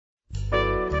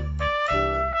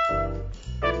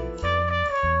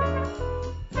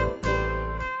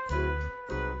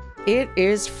It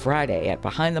is Friday at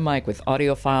Behind the Mic with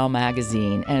AudioFile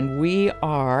Magazine, and we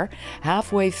are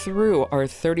halfway through our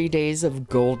 30 days of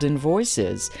Golden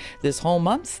Voices. This whole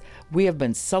month, we have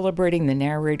been celebrating the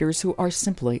narrators who are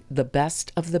simply the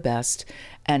best of the best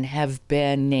and have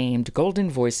been named Golden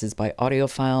Voices by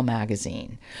AudioFile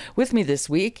Magazine. With me this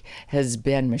week has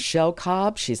been Michelle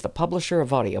Cobb. She's the publisher of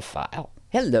AudioFile.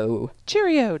 Hello.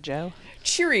 Cheerio, Joe.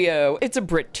 Cheerio. It's a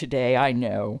Brit today, I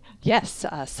know. Yes,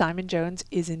 Simon Jones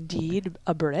is indeed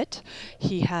a Brit.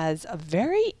 He has a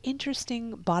very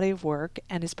interesting body of work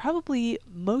and is probably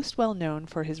most well known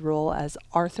for his role as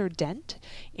Arthur Dent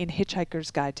in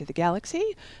Hitchhiker's Guide to the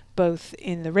Galaxy, both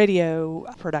in the radio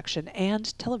production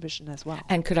and television as well.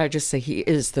 And could I just say he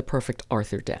is the perfect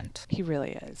Arthur Dent. He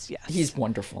really is, yes. He's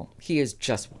wonderful. He is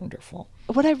just wonderful.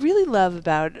 What I really love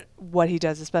about what he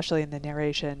does, especially in the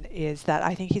narration, is that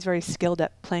I think he's very skilled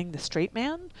at playing the straight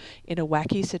man in a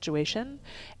wacky situation.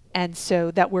 And so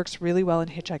that works really well in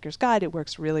Hitchhiker's Guide. It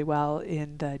works really well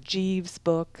in the Jeeves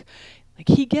book. Like,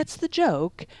 he gets the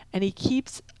joke and he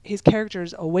keeps his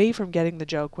characters away from getting the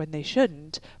joke when they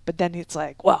shouldn't. But then it's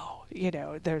like, whoa, you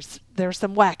know, there's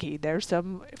some wacky, there's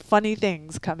some funny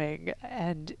things coming,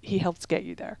 and he helps get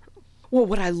you there. Well,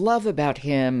 what I love about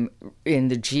him in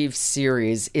the Jeeves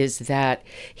series is that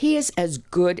he is as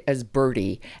good as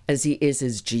Bertie as he is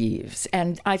as Jeeves.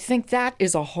 And I think that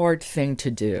is a hard thing to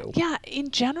do. Yeah,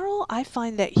 in general, I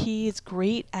find that he is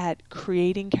great at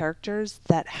creating characters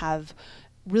that have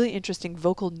really interesting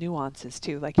vocal nuances,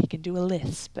 too. Like, he can do a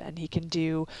lisp and he can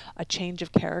do a change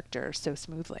of character so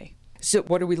smoothly. So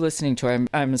what are we listening to?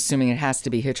 I'm assuming it has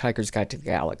to be Hitchhiker's Guide to the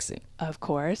Galaxy. Of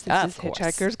course. This is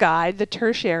Hitchhiker's Guide, the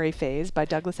tertiary phase by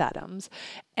Douglas Adams.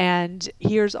 And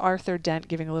here's Arthur Dent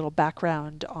giving a little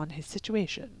background on his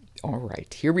situation. All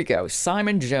right, here we go.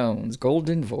 Simon Jones,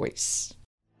 Golden Voice.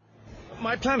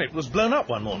 My planet was blown up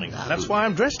one morning. That's why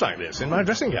I'm dressed like this, in my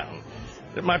dressing gown.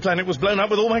 My planet was blown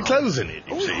up with all my clothes in it,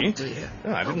 you see. Oh, dear.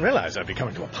 Oh, I didn't realize I'd be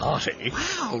coming to a party.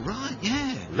 Wow, right,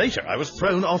 yeah. Later, I was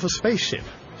thrown off a spaceship,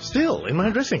 still in my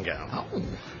dressing gown. Oh,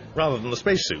 Rather than the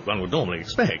spacesuit one would normally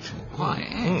expect. quite,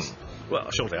 yes. Well,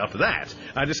 shortly after that,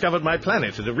 I discovered my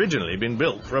planet had originally been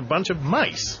built for a bunch of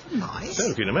mice. Nice. So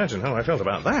you can imagine how I felt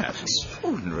about that.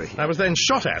 Extraordinary. I was then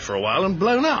shot at for a while and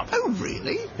blown up. Oh,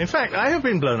 really? In fact, I have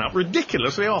been blown up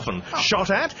ridiculously often.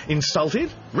 Shot at, insulted,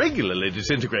 regularly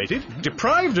disintegrated,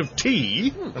 deprived of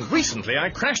tea, and recently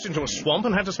I crashed into a swamp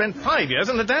and had to spend 5 years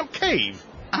in a damp cave.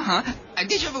 Uh-huh. And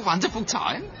did you have a wonderful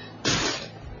time?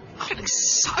 What an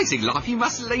exciting life you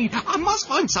must lead. I must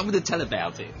find someone to tell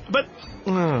about it. But,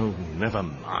 oh, never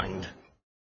mind.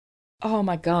 Oh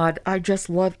my God, I just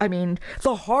love,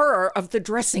 the horror of the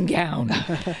dressing gown.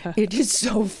 It is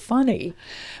so funny.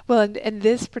 Well, and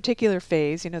this particular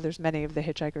phase, you know, there's many of the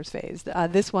Hitchhiker's phase.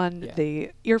 This one, the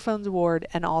Earphones Award,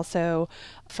 and also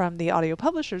from the Audio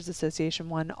Publishers Association,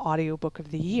 won Audiobook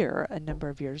of the Year a number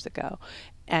of years ago.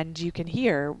 And you can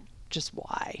hear just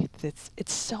why.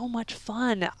 It's so much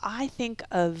fun. I think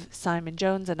of Simon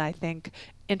Jones and I think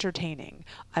entertaining.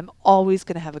 I'm always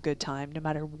going to have a good time no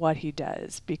matter what he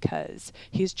does because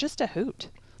he's just a hoot.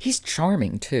 He's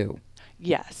charming too.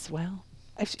 Yes, well,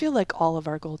 I feel like all of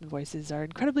our Golden Voices are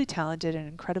incredibly talented and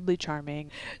incredibly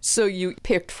charming. So you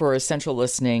picked for Essential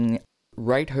Listening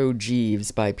Right Ho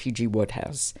Jeeves by P.G.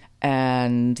 Wodehouse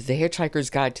and The Hitchhiker's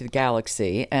Guide to the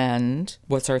Galaxy, and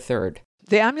what's our third?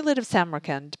 The Amulet of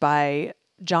Samarkand by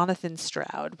Jonathan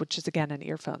Stroud, which is again an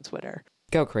Earphones winner.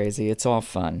 Go crazy. It's all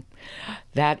fun.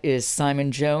 That is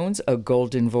Simon Jones, a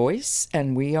Golden Voice,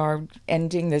 and we are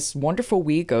ending this wonderful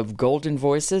week of Golden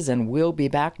Voices, and we'll be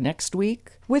back next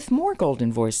week with more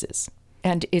Golden Voices.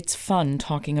 And it's fun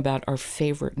talking about our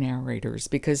favorite narrators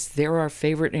because they're our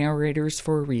favorite narrators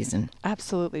for a reason.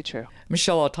 Absolutely true.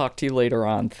 Michelle, I'll talk to you later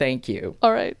on. Thank you.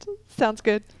 All right. Sounds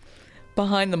good.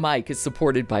 Behind the Mic is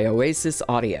supported by Oasis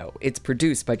Audio. It's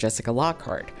produced by Jessica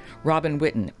Lockhart. Robin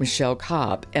Whitten, Michelle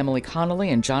Cobb, Emily Connolly,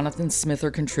 and Jonathan Smith are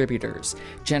contributors.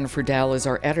 Jennifer Dell is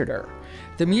our editor.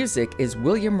 The music is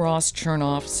William Ross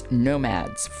Chernoff's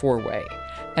Nomads 4-Way.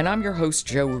 And I'm your host,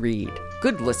 Joe Reed.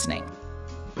 Good listening.